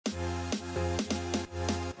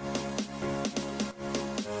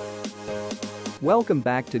Welcome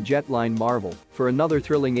back to Jetline Marvel for another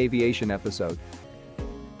thrilling aviation episode.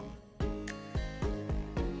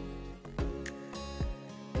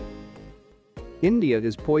 India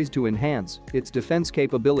is poised to enhance its defense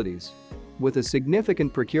capabilities with a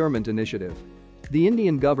significant procurement initiative. The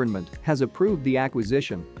Indian government has approved the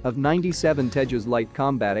acquisition of 97 Tejas Light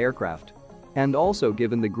Combat Aircraft and also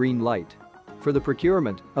given the green light for the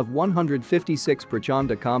procurement of 156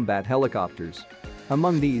 Prachand Combat helicopters.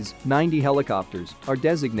 Among these, 90 helicopters are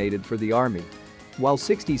designated for the Army, while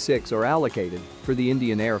 66 are allocated for the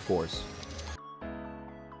Indian Air Force.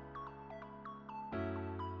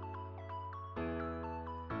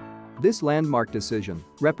 This landmark decision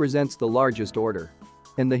represents the largest order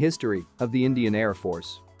in the history of the Indian Air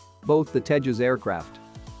Force. Both the Tejas aircraft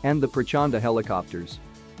and the Prachand helicopters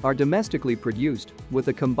are domestically produced with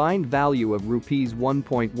a combined value of Rs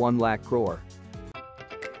 1.1 lakh crore.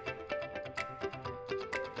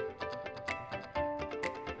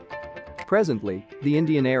 Presently, the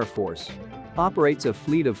Indian Air Force operates a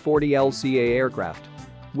fleet of 40 LCA aircraft.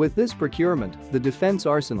 With this procurement, the defense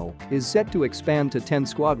arsenal is set to expand to 10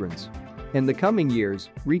 squadrons in the coming years,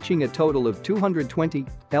 reaching a total of 220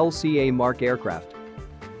 LCA Mark aircraft.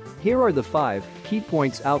 Here are the 5 key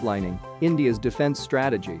points outlining India's defense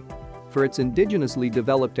strategy for its indigenously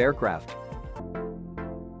developed aircraft.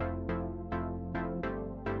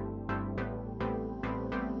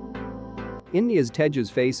 India's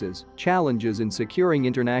Tejas faces challenges in securing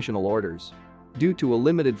international orders due to a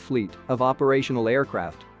limited fleet of operational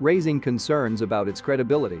aircraft, raising concerns about its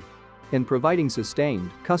credibility in providing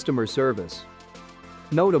sustained customer service.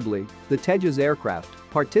 Notably, the Tejas aircraft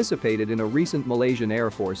participated in a recent Malaysian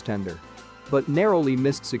Air Force tender, but narrowly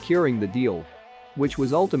missed securing the deal, which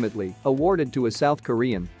was ultimately awarded to a South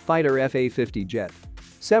Korean fighter Fa-50 jet.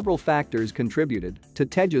 Several factors contributed to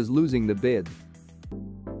Tejas losing the bid.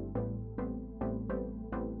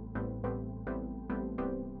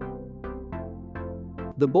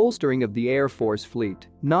 The bolstering of the Air Force fleet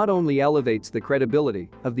not only elevates the credibility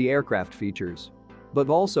of the aircraft features, but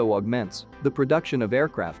also augments the production of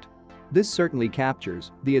aircraft. This certainly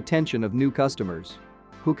captures the attention of new customers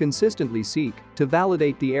who consistently seek to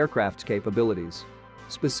validate the aircraft's capabilities.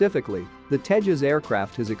 Specifically, the Tejas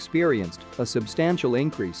aircraft has experienced a substantial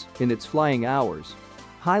increase in its flying hours,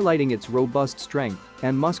 highlighting its robust strength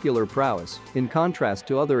and muscular prowess in contrast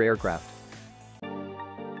to other aircraft.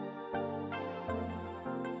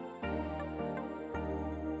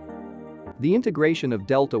 The integration of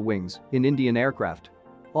delta wings in Indian aircraft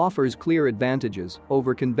offers clear advantages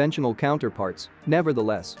over conventional counterparts.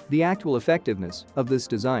 Nevertheless, the actual effectiveness of this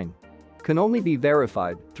design can only be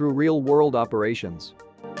verified through real-world operations.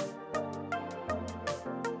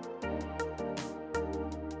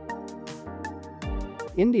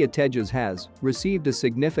 India Tejas has received a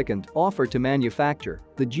significant offer to manufacture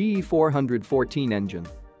the GE 414 engine,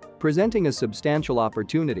 presenting a substantial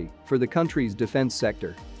opportunity for the country's defense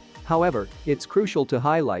sector. However, it's crucial to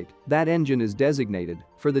highlight that engine is designated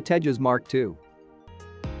for the Tejas Mark II.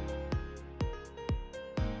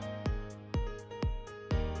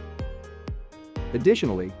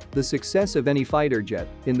 Additionally, the success of any fighter jet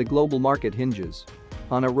in the global market hinges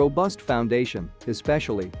on a robust foundation,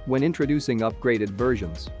 especially when introducing upgraded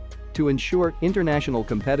versions. To ensure international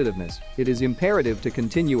competitiveness, it is imperative to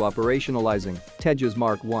continue operationalizing Tejas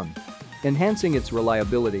Mark I, enhancing its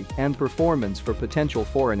reliability and performance for potential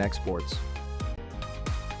foreign exports.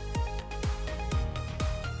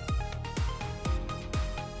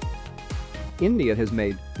 India has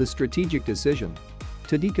made the strategic decision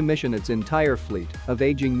to decommission its entire fleet of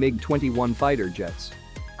aging MiG-21 fighter jets,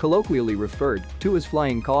 colloquially referred to as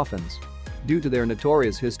flying coffins, due to their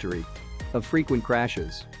notorious history of frequent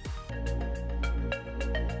crashes.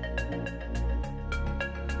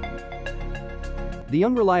 The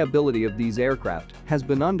unreliability of these aircraft has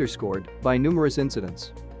been underscored by numerous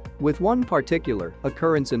incidents, with one particular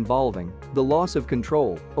occurrence involving the loss of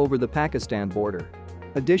control over the Pakistan border.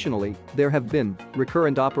 Additionally, there have been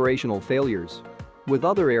recurrent operational failures, with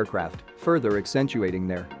other aircraft further accentuating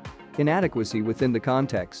their inadequacy within the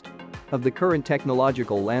context of the current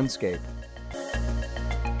technological landscape.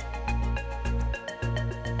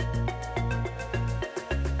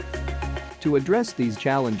 To address these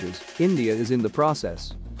challenges, India is in the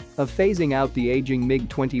process of phasing out the aging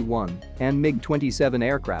MiG-21 and MiG-27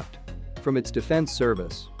 aircraft from its defense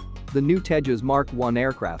service. The new Tejas Mark I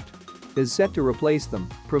aircraft is set to replace them,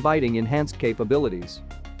 providing enhanced capabilities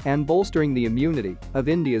and bolstering the immunity of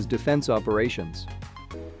India's defense operations.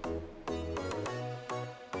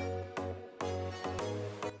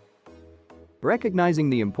 Recognizing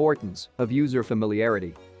the importance of user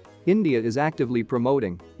familiarity, India is actively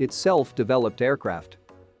promoting its self-developed aircraft,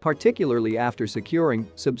 particularly after securing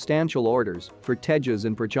substantial orders for Tejas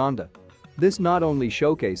and Prachand. This not only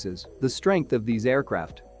showcases the strength of these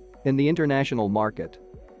aircraft in the international market,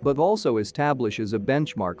 but also establishes a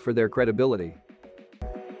benchmark for their credibility.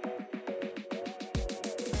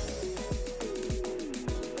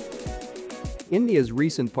 India's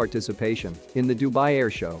recent participation in the Dubai Air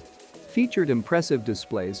Show featured impressive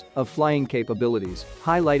displays of flying capabilities,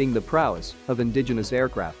 highlighting the prowess of indigenous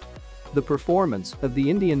aircraft. The performance of the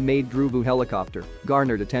Indian-made Dhruvu helicopter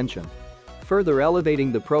garnered attention, further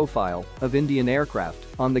elevating the profile of Indian aircraft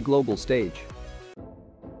on the global stage.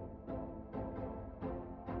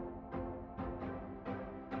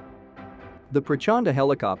 The Prachand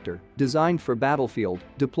helicopter, designed for battlefield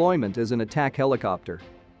deployment as an attack helicopter,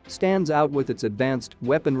 stands out with its advanced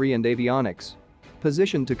weaponry and avionics,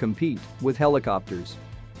 positioned to compete with helicopters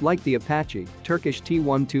like the Apache, Turkish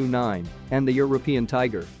T-129, and the European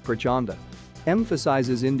Tiger, Prachand.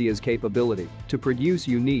 Emphasizes India's capability to produce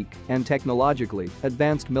unique and technologically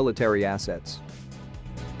advanced military assets.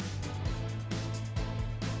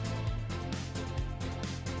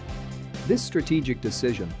 This strategic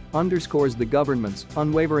decision underscores the government's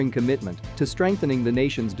unwavering commitment to strengthening the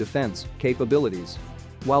nation's defense capabilities,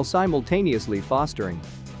 while simultaneously fostering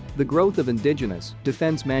the growth of indigenous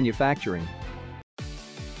defense manufacturing.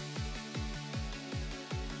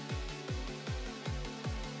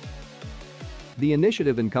 The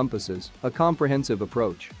initiative encompasses a comprehensive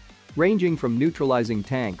approach, ranging from neutralizing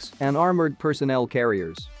tanks and armored personnel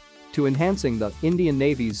carriers to enhancing the Indian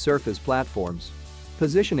Navy's surface platforms,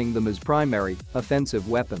 positioning them as primary offensive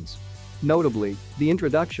weapons. Notably, the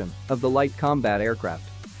introduction of the Light Combat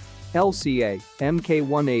Aircraft LCA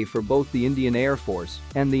Mk-1A for both the Indian Air Force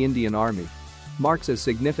and the Indian Army marks a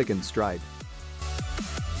significant stride.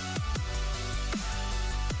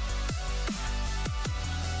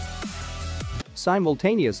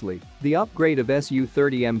 Simultaneously, the upgrade of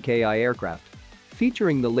Su-30 Mki aircraft,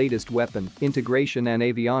 featuring the latest weapon integration and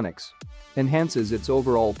avionics, enhances its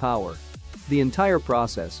overall power. The entire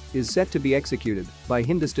process is set to be executed by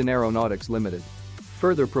Hindustan Aeronautics Limited,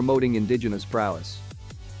 further promoting indigenous prowess.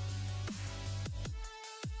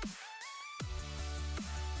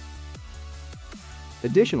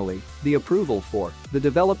 Additionally, the approval for the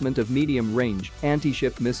development of medium-range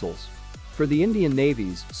anti-ship missiles for the Indian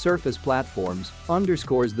Navy's surface platforms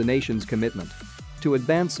underscores the nation's commitment to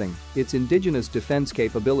advancing its indigenous defense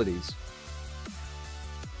capabilities.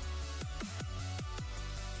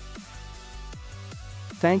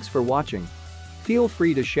 Thanks for watching. Feel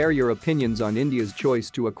free to share your opinions on India's choice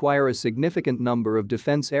to acquire a significant number of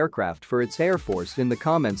defense aircraft for its Air Force in the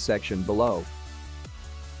comments section below.